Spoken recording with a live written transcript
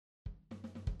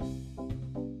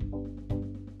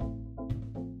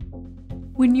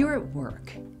When you're at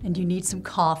work and you need some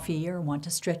coffee or want to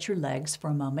stretch your legs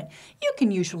for a moment, you can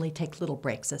usually take little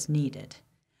breaks as needed.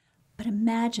 But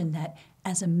imagine that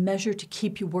as a measure to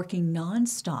keep you working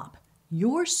nonstop,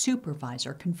 your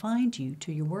supervisor confined you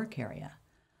to your work area.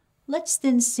 Let's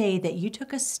then say that you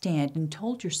took a stand and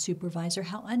told your supervisor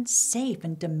how unsafe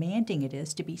and demanding it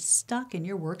is to be stuck in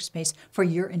your workspace for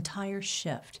your entire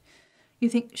shift. You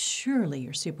think surely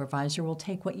your supervisor will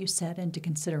take what you said into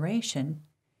consideration.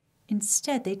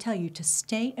 Instead, they tell you to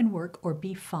stay and work or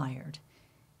be fired.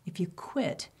 If you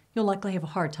quit, you'll likely have a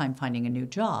hard time finding a new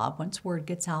job once word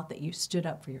gets out that you stood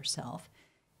up for yourself.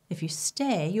 If you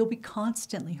stay, you'll be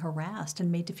constantly harassed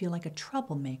and made to feel like a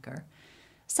troublemaker.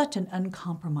 Such an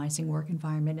uncompromising work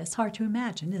environment is hard to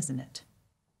imagine, isn't it?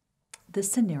 This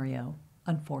scenario,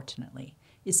 unfortunately,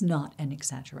 is not an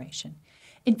exaggeration.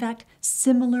 In fact,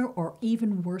 similar or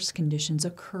even worse conditions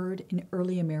occurred in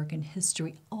early American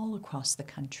history all across the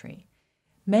country.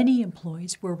 Many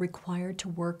employees were required to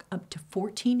work up to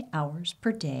 14 hours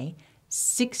per day,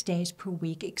 6 days per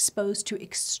week, exposed to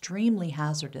extremely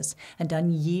hazardous and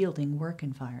unyielding work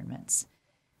environments.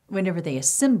 Whenever they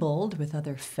assembled with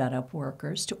other fed-up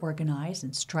workers to organize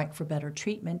and strike for better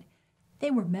treatment,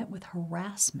 they were met with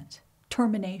harassment,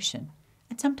 termination,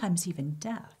 and sometimes even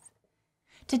death.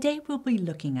 Today we'll be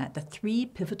looking at the 3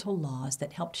 pivotal laws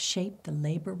that helped shape the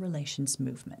labor relations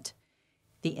movement: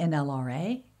 the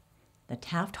NLRA, the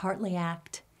Taft-Hartley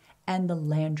Act, and the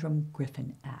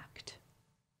Landrum-Griffin Act.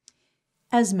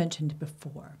 As mentioned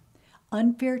before,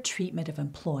 unfair treatment of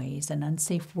employees and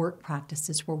unsafe work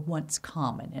practices were once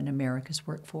common in America's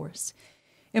workforce.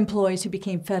 Employees who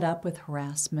became fed up with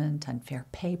harassment, unfair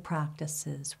pay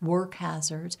practices, work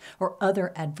hazards, or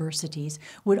other adversities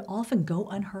would often go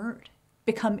unheard,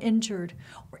 become injured,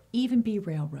 or even be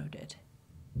railroaded.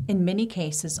 In many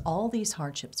cases, all these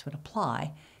hardships would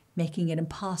apply, making it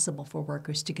impossible for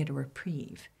workers to get a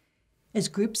reprieve. As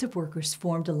groups of workers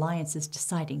formed alliances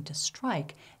deciding to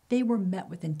strike, they were met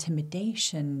with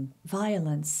intimidation,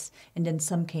 violence, and in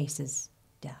some cases,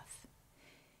 death.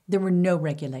 There were no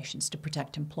regulations to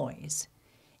protect employees.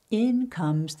 In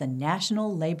comes the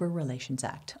National Labor Relations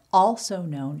Act, also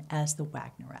known as the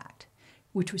Wagner Act,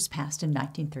 which was passed in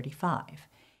 1935.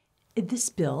 This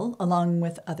bill, along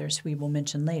with others we will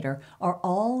mention later, are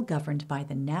all governed by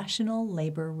the National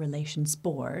Labor Relations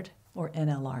Board, or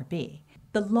NLRB.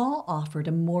 The law offered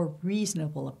a more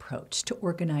reasonable approach to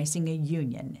organizing a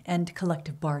union and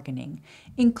collective bargaining,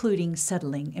 including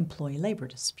settling employee labor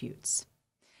disputes.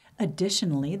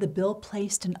 Additionally, the bill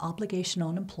placed an obligation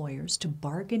on employers to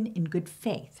bargain in good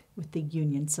faith with the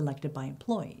union selected by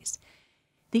employees.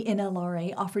 The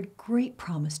NLRA offered great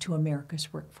promise to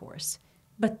America's workforce,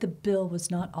 but the bill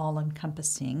was not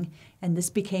all-encompassing, and this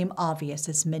became obvious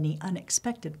as many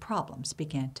unexpected problems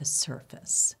began to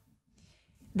surface.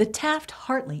 The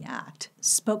Taft-Hartley Act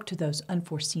spoke to those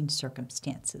unforeseen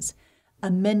circumstances,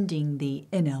 amending the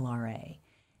NLRA.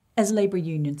 As labor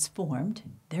unions formed,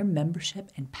 their membership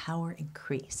and power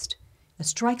increased. As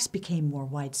strikes became more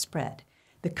widespread,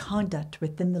 the conduct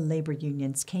within the labor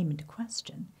unions came into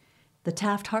question. The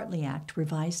Taft-Hartley Act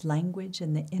revised language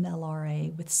in the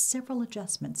NLRA with several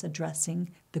adjustments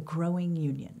addressing the growing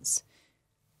unions.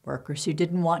 Workers who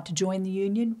didn't want to join the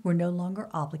union were no longer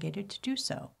obligated to do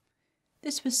so.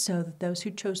 This was so that those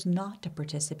who chose not to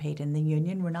participate in the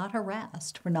union were not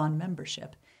harassed for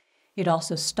non-membership. It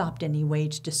also stopped any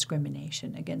wage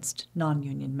discrimination against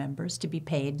non-union members to be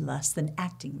paid less than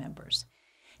acting members.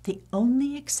 The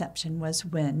only exception was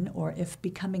when or if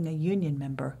becoming a union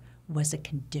member was a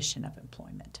condition of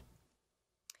employment.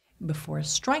 Before a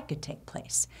strike could take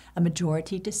place, a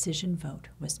majority decision vote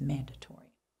was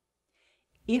mandatory.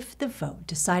 If the vote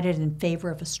decided in favor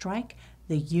of a strike,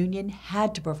 the union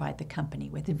had to provide the company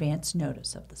with advance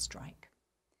notice of the strike.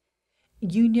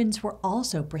 Unions were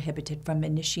also prohibited from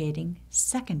initiating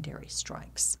secondary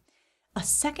strikes. A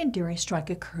secondary strike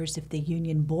occurs if the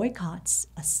union boycotts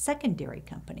a secondary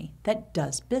company that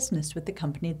does business with the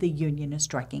company the union is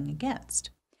striking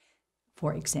against.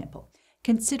 For example,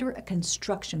 consider a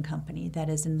construction company that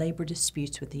is in labor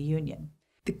disputes with the union.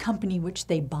 The company which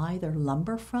they buy their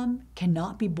lumber from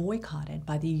cannot be boycotted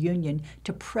by the union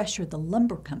to pressure the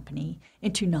lumber company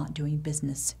into not doing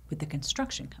business with the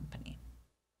construction company.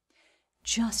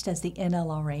 Just as the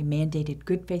NLRA mandated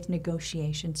good faith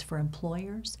negotiations for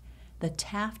employers, the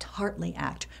Taft-Hartley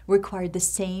Act required the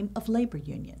same of labor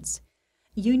unions.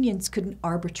 Unions couldn't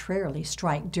arbitrarily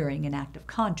strike during an active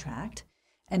contract,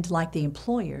 and like the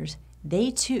employers,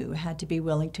 they too had to be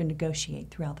willing to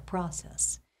negotiate throughout the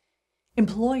process.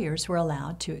 Employers were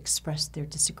allowed to express their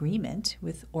disagreement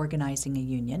with organizing a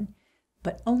union,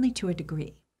 but only to a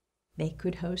degree. They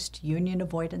could host union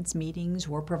avoidance meetings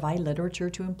or provide literature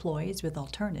to employees with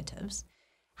alternatives.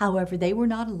 However, they were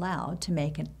not allowed to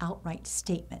make an outright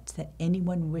statement that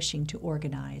anyone wishing to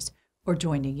organize or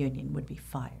join a union would be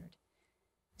fired.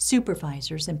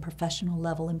 Supervisors and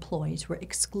professional-level employees were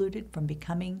excluded from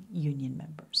becoming union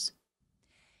members.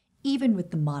 Even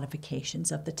with the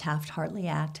modifications of the Taft-Hartley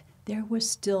Act, there was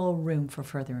still room for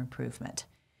further improvement.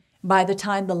 By the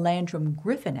time the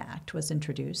Landrum-Griffin Act was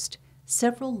introduced,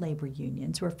 several labor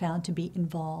unions were found to be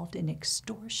involved in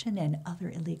extortion and other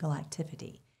illegal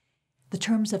activity. The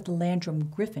terms of the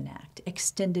Landrum-Griffin Act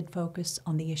extended focus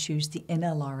on the issues the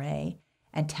NLRA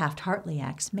and Taft-Hartley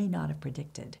Acts may not have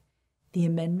predicted. The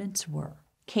amendments were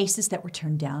cases that were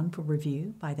turned down for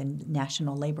review by the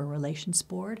National Labor Relations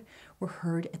Board were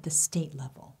heard at the state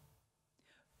level.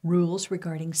 Rules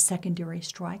regarding secondary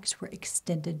strikes were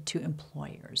extended to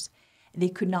employers. They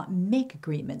could not make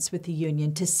agreements with the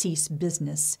union to cease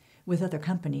business with other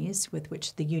companies with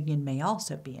which the union may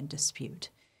also be in dispute.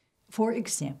 For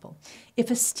example, if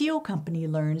a steel company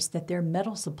learns that their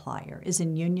metal supplier is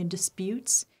in union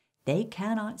disputes, they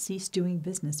cannot cease doing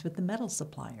business with the metal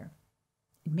supplier.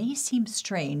 It may seem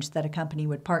strange that a company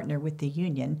would partner with the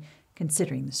union,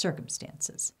 considering the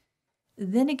circumstances.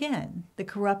 Then again, the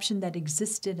corruption that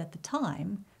existed at the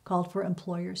time called for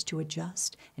employers to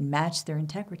adjust and match their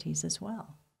integrities as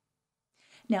well.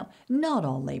 Now, not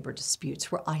all labor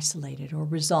disputes were isolated or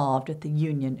resolved at the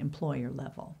union-employer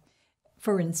level.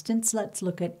 For instance, let's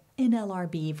look at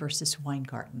NLRB versus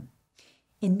Weingarten.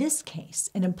 In this case,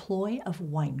 an employee of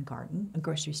Weingarten, a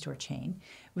grocery store chain,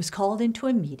 was called into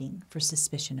a meeting for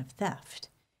suspicion of theft.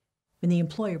 When the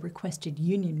employer requested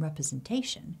union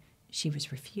representation, she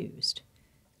was refused.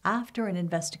 After an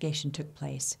investigation took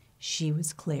place, she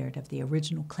was cleared of the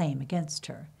original claim against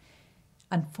her.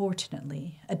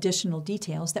 Unfortunately, additional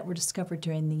details that were discovered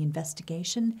during the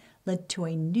investigation led to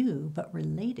a new but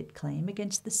related claim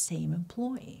against the same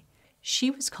employee.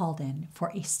 She was called in for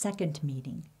a second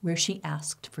meeting where she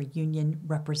asked for union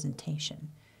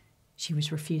representation. She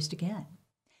was refused again.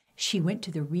 She went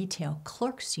to the retail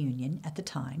clerks union at the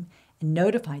time and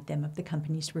notified them of the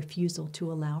company's refusal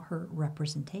to allow her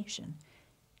representation.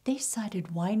 They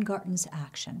cited Weingarten's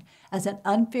action as an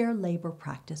unfair labor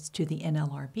practice to the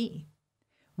NLRB.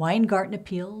 Weingarten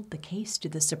appealed the case to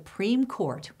the Supreme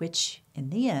Court, which, in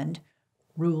the end,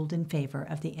 ruled in favor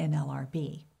of the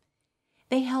NLRB.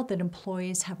 They held that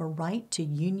employees have a right to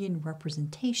union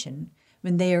representation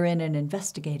when they are in an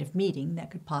investigative meeting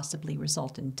that could possibly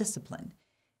result in discipline.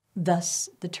 Thus,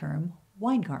 the term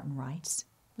Weingarten rights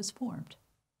was formed.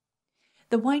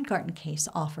 The Weingarten case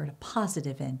offered a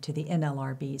positive end to the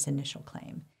NLRB's initial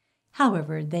claim.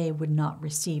 However, they would not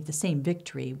receive the same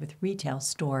victory with retail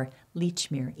store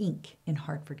Lechmere, Inc. in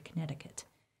Hartford, Connecticut.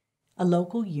 A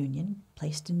local union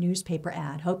placed a newspaper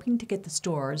ad hoping to get the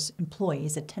store's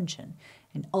employees' attention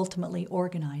and ultimately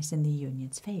organized in the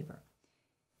union's favor.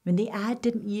 When the ad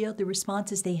didn't yield the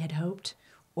responses they had hoped,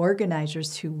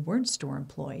 organizers who weren't store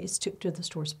employees took to the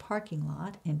store's parking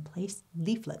lot and placed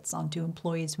leaflets onto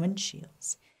employees'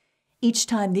 windshields. Each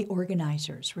time the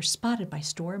organizers were spotted by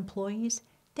store employees,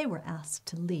 they were asked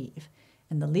to leave,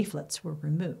 and the leaflets were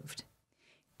removed.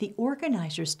 The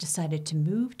organizers decided to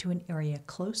move to an area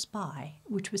close by,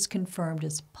 which was confirmed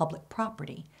as public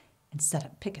property, and set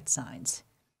up picket signs.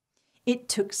 It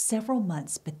took several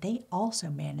months, but they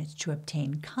also managed to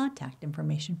obtain contact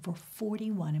information for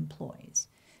 41 employees.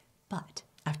 But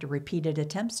after repeated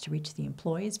attempts to reach the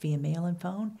employees via mail and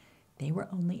phone, they were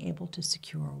only able to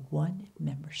secure one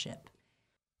membership.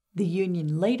 The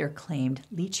union later claimed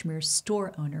Lechmere's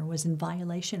store owner was in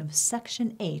violation of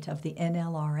Section 8 of the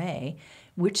NLRA,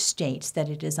 which states that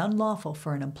it is unlawful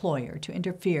for an employer to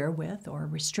interfere with or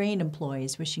restrain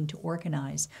employees wishing to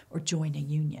organize or join a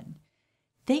union.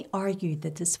 They argued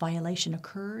that this violation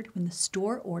occurred when the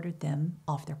store ordered them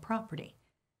off their property.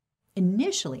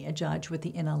 Initially, a judge with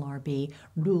the NLRB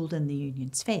ruled in the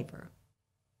union's favor.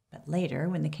 But later,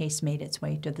 when the case made its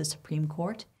way to the Supreme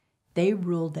Court, they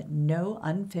ruled that no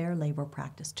unfair labor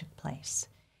practice took place.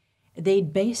 They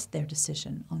based their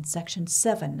decision on Section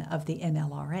 7 of the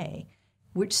NLRA,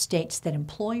 which states that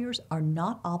employers are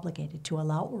not obligated to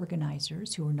allow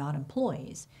organizers who are not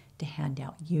employees to hand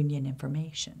out union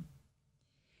information.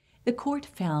 The court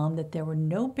found that there were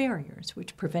no barriers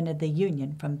which prevented the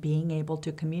union from being able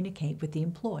to communicate with the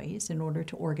employees in order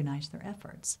to organize their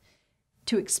efforts.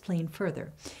 To explain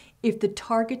further, if the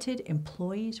targeted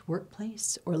employee's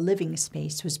workplace or living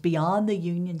space was beyond the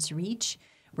union's reach,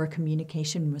 where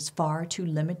communication was far too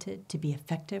limited to be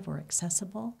effective or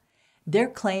accessible, their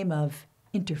claim of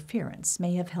interference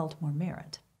may have held more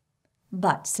merit.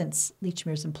 But since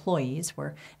Lechmere's employees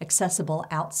were accessible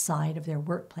outside of their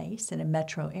workplace in a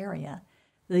metro area,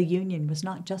 the union was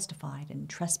not justified in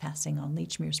trespassing on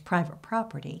Lechmere's private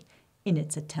property in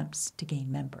its attempts to gain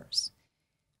members.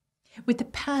 With the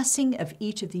passing of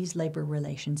each of these labor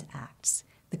relations acts,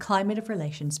 the climate of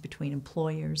relations between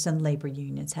employers and labor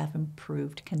unions have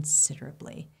improved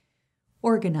considerably.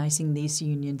 Organizing these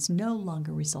unions no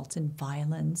longer results in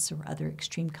violence or other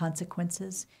extreme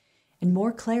consequences, and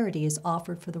more clarity is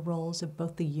offered for the roles of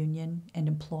both the union and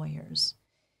employers.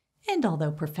 And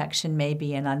although perfection may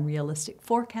be an unrealistic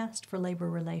forecast for labor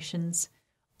relations,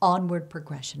 onward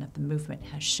progression of the movement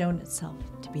has shown itself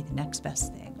to be the next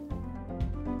best thing.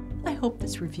 I hope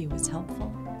this review was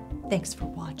helpful. Thanks for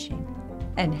watching,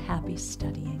 and happy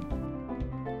studying.